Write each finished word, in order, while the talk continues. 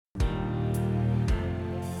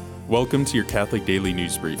Welcome to your Catholic Daily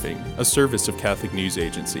News Briefing, a service of Catholic News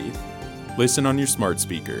Agency. Listen on your smart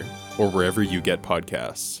speaker or wherever you get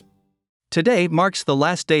podcasts. Today marks the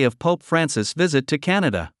last day of Pope Francis' visit to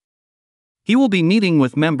Canada. He will be meeting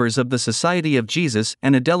with members of the Society of Jesus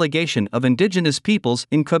and a delegation of Indigenous peoples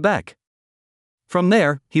in Quebec. From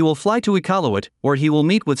there, he will fly to Iqaluit, where he will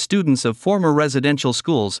meet with students of former residential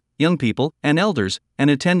schools, young people, and elders, and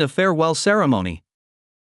attend a farewell ceremony.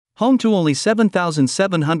 Home to only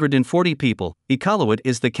 7,740 people, Iqaluit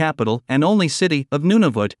is the capital and only city of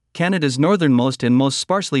Nunavut, Canada's northernmost and most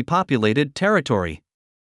sparsely populated territory.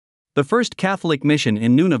 The first Catholic mission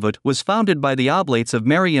in Nunavut was founded by the Oblates of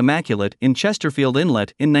Mary Immaculate in Chesterfield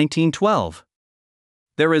Inlet in 1912.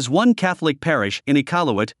 There is one Catholic parish in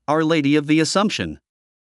Iqaluit, Our Lady of the Assumption.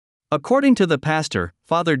 According to the pastor,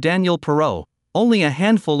 Father Daniel Perreault, only a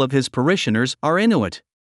handful of his parishioners are Inuit.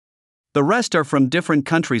 The rest are from different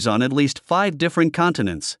countries on at least 5 different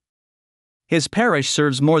continents. His parish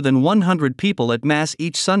serves more than 100 people at Mass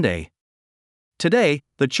each Sunday. Today,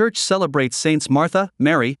 the church celebrates Saints Martha,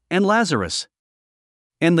 Mary, and Lazarus.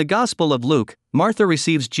 In the Gospel of Luke, Martha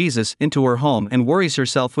receives Jesus into her home and worries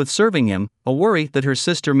herself with serving him, a worry that her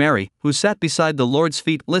sister Mary, who sat beside the Lord's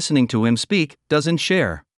feet listening to him speak, doesn't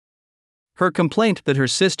share. Her complaint that her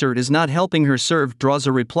sister is not helping her serve draws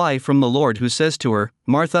a reply from the Lord, who says to her,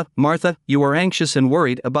 "Martha, Martha, you are anxious and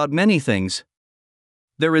worried about many things.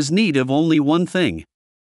 There is need of only one thing.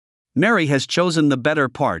 Mary has chosen the better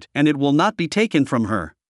part, and it will not be taken from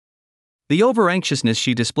her." The over-anxiousness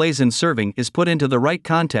she displays in serving is put into the right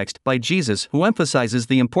context by Jesus, who emphasizes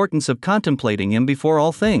the importance of contemplating him before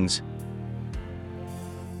all things.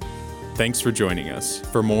 Thanks for joining us.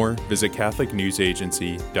 For more, visit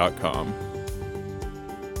CatholicNewsAgency.com.